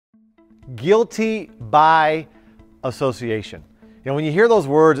guilty by association. You know, when you hear those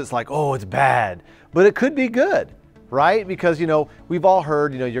words, it's like, oh, it's bad, but it could be good, right? Because, you know, we've all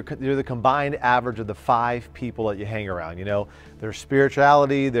heard, you know, you're the combined average of the 5 people that you hang around, you know, their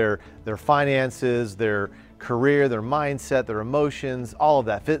spirituality, their finances, their career, their mindset, their emotions, all of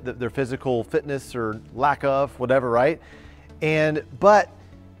that, their physical fitness or lack of, whatever, right? But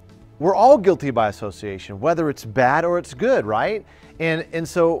we're all guilty by association, whether it's bad or it's good, right? And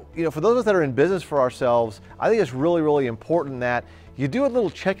so, you know, for those of us that are in business for ourselves, I think it's really, really important that you do a little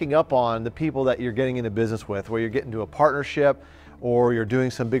checking up on the people that you're getting into business with, where you're getting into a partnership or you're doing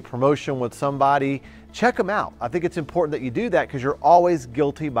some big promotion with somebody. Check them out. I think it's important that you do that because you're always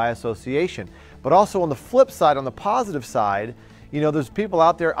guilty by association. But also on the flip side, on the positive side, you know, there's people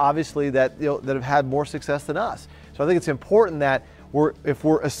out there obviously that, you know, that have had more success than us. So I think it's important that if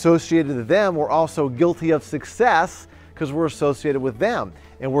we're associated with them, we're also guilty of success because we're associated with them,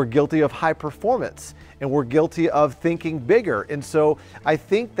 and we're guilty of high performance, and we're guilty of thinking bigger. And so I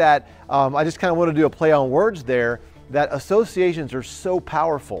think that I just kind of want to do a play on words there, that associations are so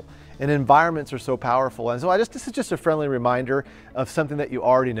powerful and environments are so powerful. And so this is just a friendly reminder of something that you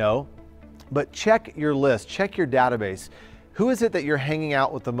already know, but check your list, check your database. Who is it that you're hanging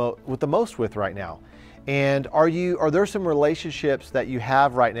out with the most with right now? And are there some relationships that you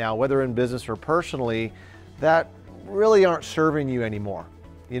have right now, whether in business or personally, that really aren't serving you anymore?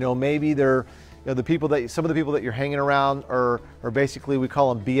 You know, maybe they're, you know, some of the people that you're hanging around are basically, we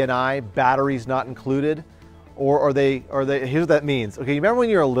call them BNI, batteries not included, or are they, here's what that means. Okay, you remember when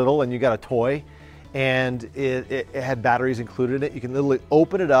you were little and you got a toy and it had batteries included in it? You can literally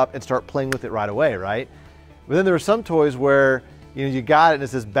open it up and start playing with it right away, right? But then there are some toys where, you know, you got it and it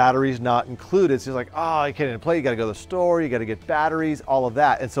says batteries not included. It's just like, oh, you can't even play. You got to go to the store, you got to get batteries, all of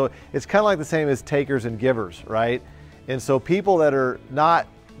that. And so it's kind of like the same as takers and givers, right? And so people that are not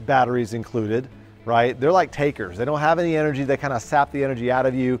batteries included, right? They're like takers. They don't have any energy. They kind of sap the energy out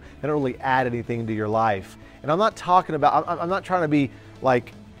of you. They don't really add anything to your life. And I'm not talking about, I'm not trying to be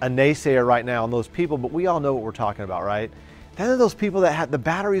like a naysayer right now on those people, but we all know what we're talking about, right? Then are those people that have the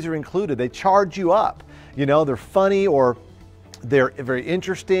batteries are included. They charge you up. You know, they're funny or they're very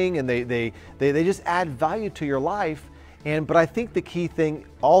interesting and they just add value to your life. But I think the key thing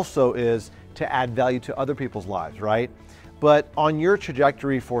also is to add value to other people's lives, right? But on your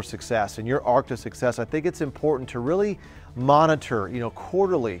trajectory for success and your arc to success, I think it's important to really monitor, you know,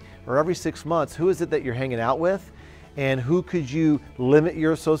 quarterly or every 6 months, who is it that you're hanging out with, and who could you limit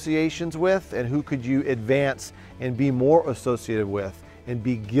your associations with, and who could you advance and be more associated with and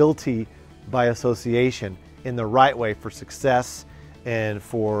be guilty by association in the right way for success and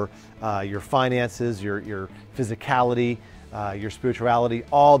for your finances, your physicality, your spirituality,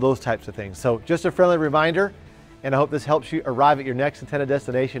 all those types of things. So just a friendly reminder, and I hope this helps you arrive at your next intended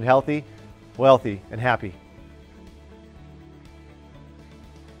destination healthy, wealthy, and happy.